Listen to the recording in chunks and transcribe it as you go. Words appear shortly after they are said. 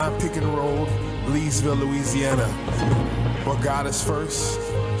Lincoln Road, Leesville, Louisiana, where God is first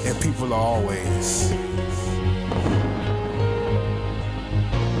and people are always.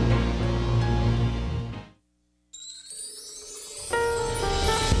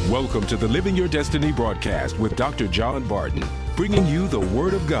 Welcome to the Living Your Destiny broadcast with Dr. John Barton, bringing you the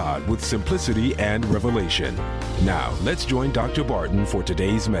Word of God with simplicity and revelation. Now, let's join Dr. Barton for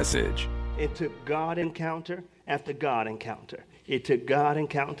today's message. It took God encounter after God encounter. It took God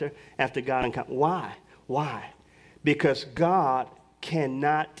encounter after God encounter. Why? Why? Because God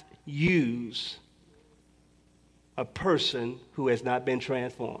cannot use a person who has not been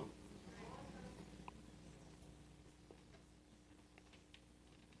transformed.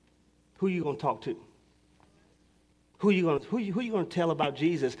 Who are you going to talk to? Who are you going to tell about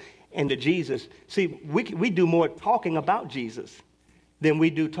Jesus and the Jesus? See, we do more talking about Jesus than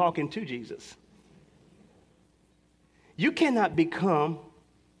we do talking to Jesus. You cannot become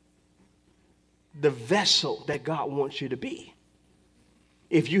the vessel that God wants you to be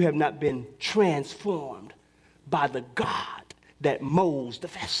if you have not been transformed by the God that molds the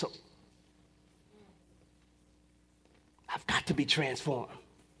vessel. I've got to be transformed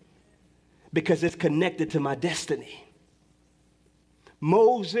because it's connected to my destiny.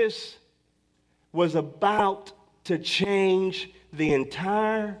 Moses was about to change the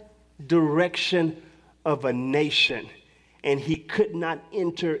entire direction of a nation, and he could not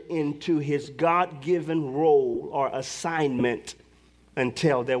enter into his God-given role or assignment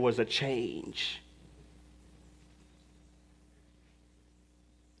until there was a change.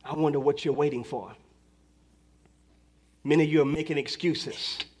 I wonder what you're waiting for. Many of you are making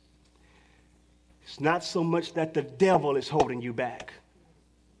excuses. It's not so much that the devil is holding you back.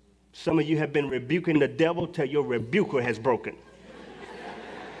 Some of you have been rebuking the devil till your rebuker has broken.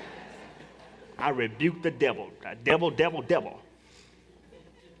 I rebuke the devil. Devil.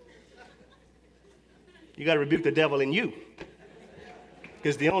 You got to rebuke the devil in you.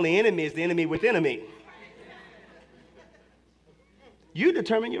 Because the only enemy is the enemy within me. You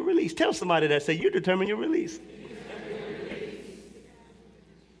determine your release. Tell somebody that, say, you determine your release.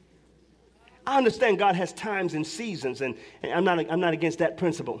 I understand God has times and seasons, and I'm not against that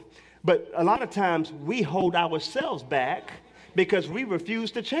principle. But a lot of times we hold ourselves back because we refuse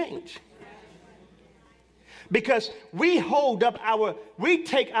to change. Because we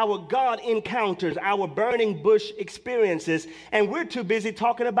take our God encounters, our burning bush experiences, and we're too busy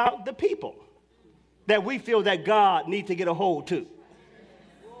talking about the people that we feel that God needs to get a hold to.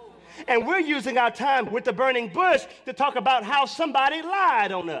 And we're using our time with the burning bush to talk about how somebody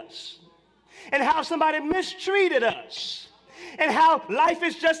lied on us, and how somebody mistreated us, and how life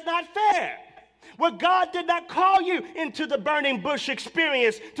is just not fair. Well, God did not call you into the burning bush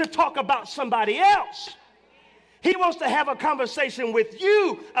experience to talk about somebody else. He wants to have a conversation with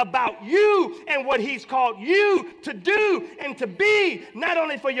you about you and what he's called you to do and to be, not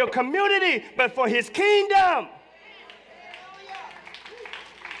only for your community, but for his kingdom.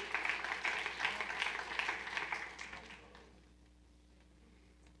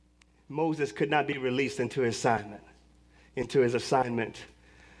 Moses could not be released into his assignment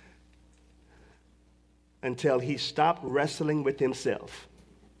until he stopped wrestling with himself,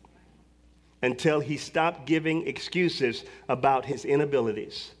 until he stopped giving excuses about his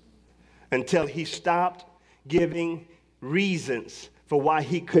inabilities, until he stopped giving reasons for why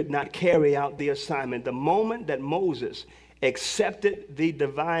he could not carry out the assignment. The moment that Moses accepted the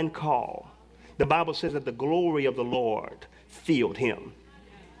divine call, the Bible says that the glory of the Lord filled him.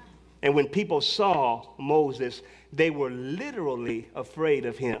 And when people saw Moses, they were literally afraid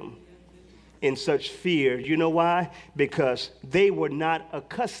of him, in such fear. You know why? Because they were not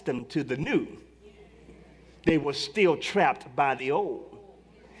accustomed to the new. They were still trapped by the old.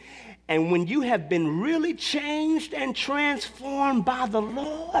 And when you have been really changed and transformed by the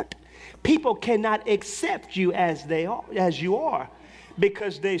Lord, people cannot accept you as you are,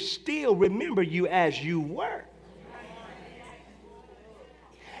 because they still remember you as you were.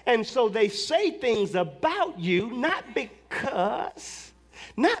 And so they say things about you, not because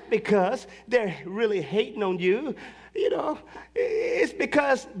they're really hating on you. It's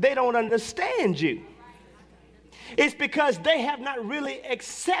because they don't understand you. It's because they have not really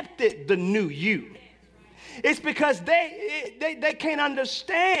accepted the new you. It's because they can't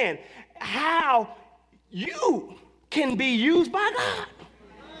understand how you can be used by God.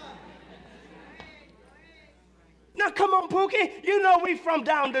 Now, come on, Pookie. You know we from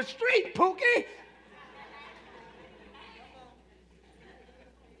down the street, Pookie.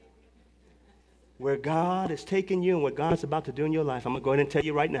 Where God is taking you and what God's about to do in your life, I'm going to go ahead and tell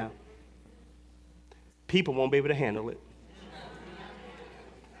you right now. People won't be able to handle it.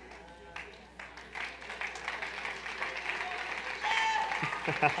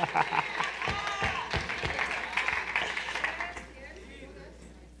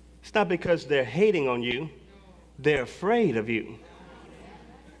 It's not because they're hating on you, they're afraid of you.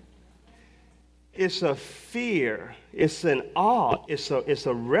 It's a fear, it's an awe, it's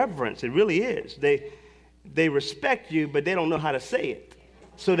a reverence. It really is. They respect you, but they don't know how to say it.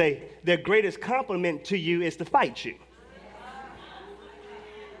 So their greatest compliment to you is to fight you.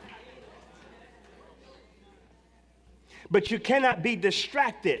 But you cannot be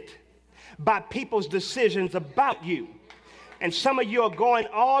distracted by people's decisions about you. And some of you are going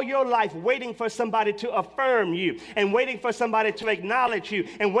all your life waiting for somebody to affirm you, and waiting for somebody to acknowledge you,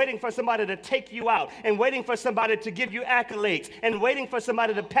 and waiting for somebody to take you out, and waiting for somebody to give you accolades, and waiting for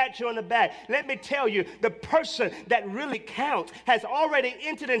somebody to pat you on the back. Let me tell you, the person that really counts has already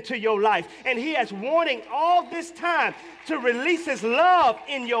entered into your life, and he has wanting all this time to release his love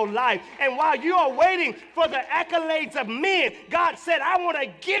in your life. And while you are waiting for the accolades of men, God said, I want to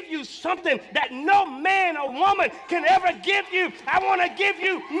give you something that no man or woman can ever give you. I want to give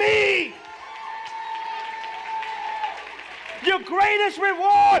you me. Your greatest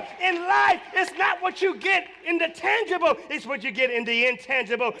reward in life is not what you get in the tangible, it's what you get in the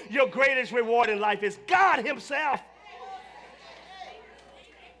intangible. Your greatest reward in life is God himself.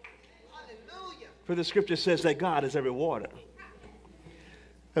 For the scripture says that God is a rewarder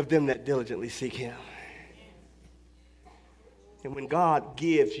of them that diligently seek him. And when God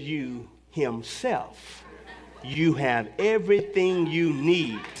gives you himself, you have everything you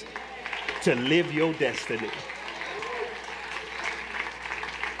need to live your destiny.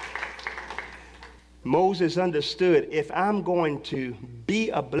 Moses understood, if I'm going to be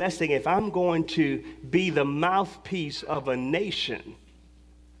a blessing, if I'm going to be the mouthpiece of a nation,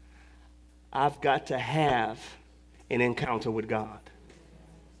 I've got to have an encounter with God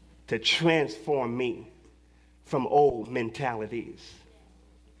to transform me from old mentalities.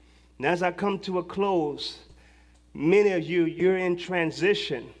 And as I come to a close, many of you, you're in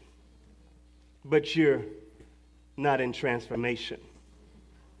transition, but you're not in transformation.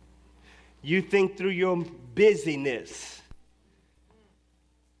 You think through your busyness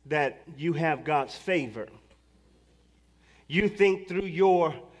that you have God's favor. You think through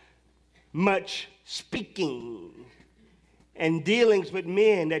your much speaking and dealings with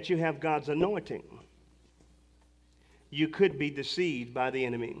men that you have God's anointing. You could be deceived by the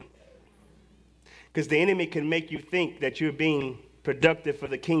enemy. Because the enemy can make you think that you're being productive for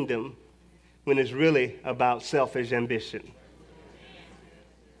the kingdom when it's really about selfish ambition.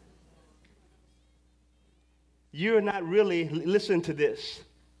 You're not really, listen to this,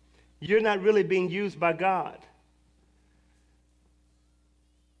 you're not really being used by God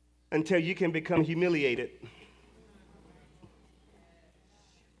until you can become humiliated.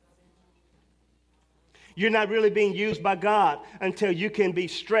 You're not really being used by God until you can be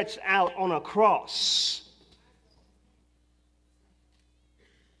stretched out on a cross.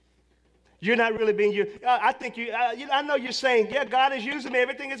 You're not really being used. I know you're saying, yeah, God is using me.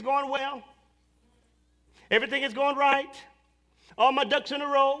 Everything is going well. Everything is going right. All my ducks in a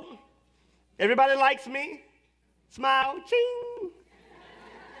row. Everybody likes me. Smile, ching.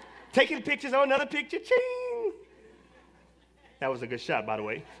 Taking pictures, oh, another picture, ching. That was a good shot, by the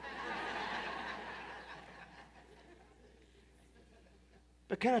way.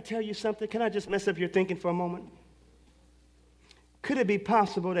 But can I tell you something? Can I just mess up your thinking for a moment? Could it be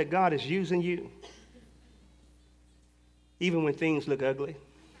possible that God is using you even when things look ugly?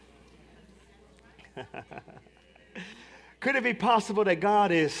 Could it be possible that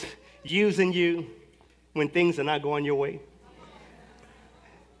God is using you when things are not going your way?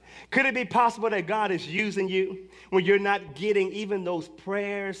 Could it be possible that God is using you when you're not getting even those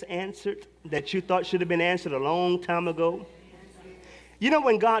prayers answered that you thought should have been answered a long time ago? You know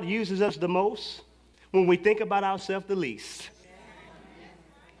when God uses us the most? When we think about ourselves the least.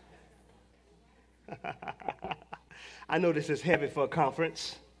 I know this is heavy for a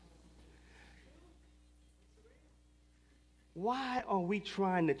conference. Why are we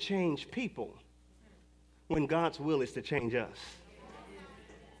trying to change people when God's will is to change us?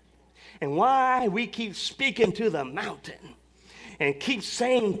 And why we keep speaking to the mountain and keep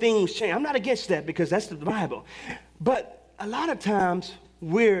saying things change. I'm not against that because that's the Bible. But a lot of times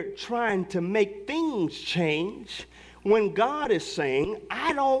we're trying to make things change when God is saying,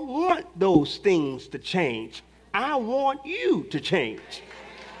 I don't want those things to change. I want you to change.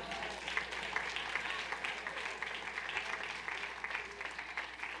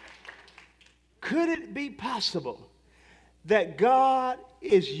 Could it be possible that God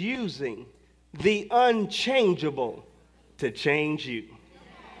is using the unchangeable to change you?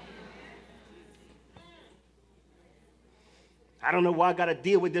 I don't know why I got to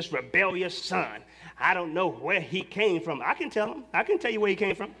deal with this rebellious son. I don't know where he came from. I can tell him. I can tell you where he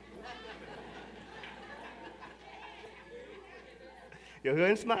came from. You'll hear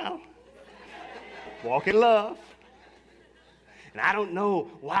him smile. Walk in love. And I don't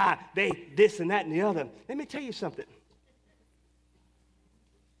know why they this and that and the other. Let me tell you something.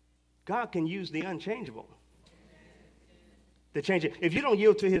 God can use the unchangeable to change it. If you don't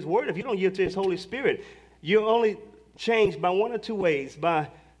yield to his word, if you don't yield to his Holy Spirit, you're only changed by one or two ways, by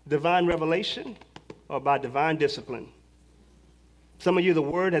divine revelation or by divine discipline. Some of you, the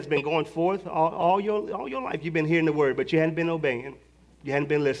word has been going forth all your life. You've been hearing the word, but you hadn't been obeying. You hadn't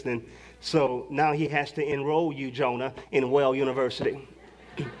been listening. So now he has to enroll you, Jonah, in Well University.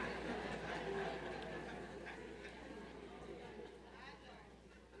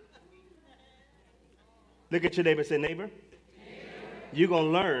 Look at your neighbor and say, neighbor, you're going to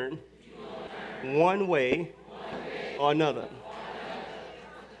learn one way or another.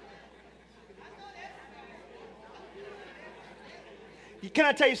 Can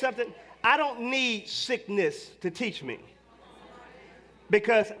I tell you something? I don't need sickness to teach me,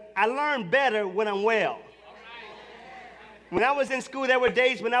 because I learn better when I'm well. When I was in school, there were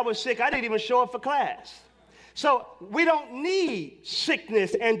days when I was sick, I didn't even show up for class. So we don't need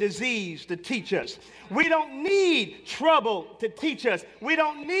sickness and disease to teach us. We don't need trouble to teach us. We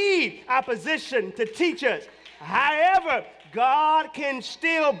don't need opposition to teach us. However, God can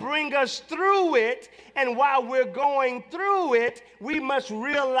still bring us through it, and while we're going through it, we must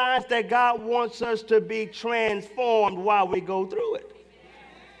realize that God wants us to be transformed while we go through it.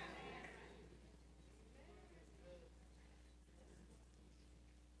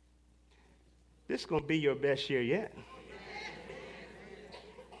 This is going to be your best year yet.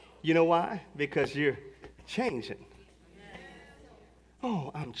 You know why? Because you're changing.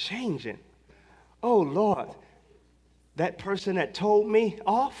 Oh, I'm changing. Oh, Lord, that person that told me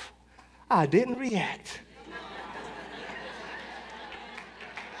off, I didn't react.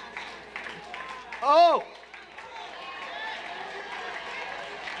 Oh.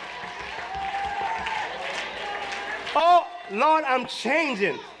 Oh, Lord, I'm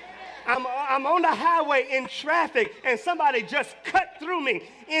changing. I'm on the highway in traffic, and somebody just cut through me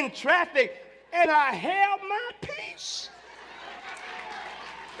in traffic, and I held my peace.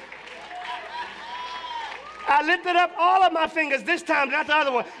 I lifted up all of my fingers this time, not the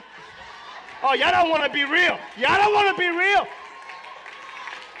other one. Oh, y'all don't want to be real. Y'all don't want to be real.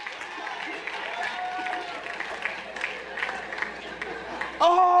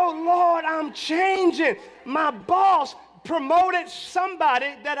 Oh, Lord, I'm changing. My boss promoted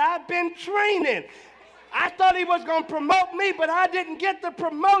somebody that I've been training. I thought he was going to promote me, but I didn't get the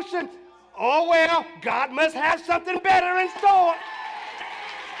promotion. Oh, well, God must have something better in store.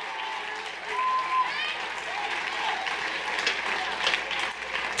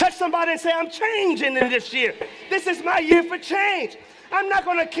 Touch somebody and say, I'm changing in this year. This is my year for change. I'm not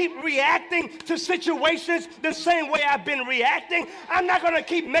going to keep reacting to situations the same way I've been reacting. I'm not going to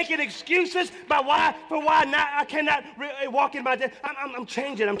keep making excuses for why not I cannot walk in my day. I'm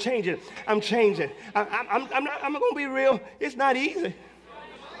changing. I'm changing. I'm changing. I'm going to be real. It's not easy.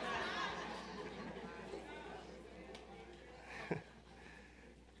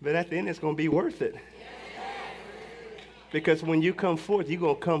 But at the end, it's going to be worth it. Because when you come forth, you're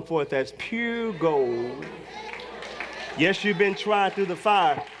going to come forth as pure gold. Yes, you've been tried through the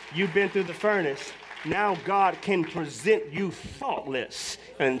fire. You've been through the furnace. Now God can present you faultless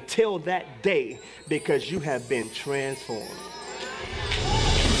until that day, because you have been transformed.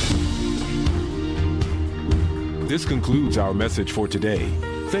 This concludes our message for today.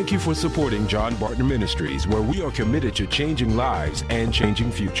 Thank you for supporting John Barton Ministries, where we are committed to changing lives and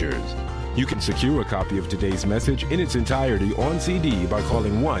changing futures. You can secure a copy of today's message in its entirety on CD by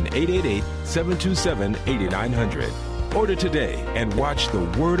calling 1-888-727-8900. Order today and watch the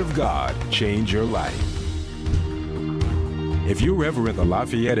Word of God change your life. If you're ever in the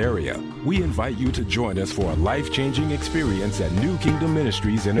Lafayette area, we invite you to join us for a life-changing experience at New Kingdom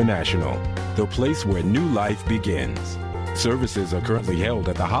Ministries International, the place where new life begins. Services are currently held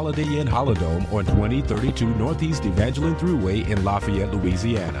at the Holiday Inn Holidome on 2032 Northeast Evangeline Thruway in Lafayette,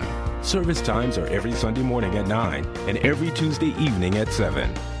 Louisiana. Service times are every Sunday morning at 9 and every Tuesday evening at 7.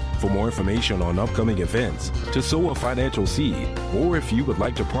 For more information on upcoming events, to sow a financial seed, or if you would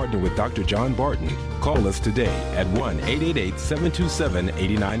like to partner with Dr. John Barton, call us today at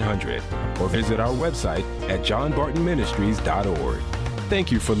 1-888-727-8900 or visit our website at johnbartonministries.org.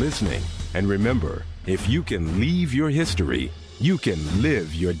 Thank you for listening, and remember, if you can leave your history, you can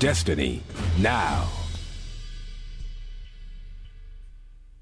live your destiny now.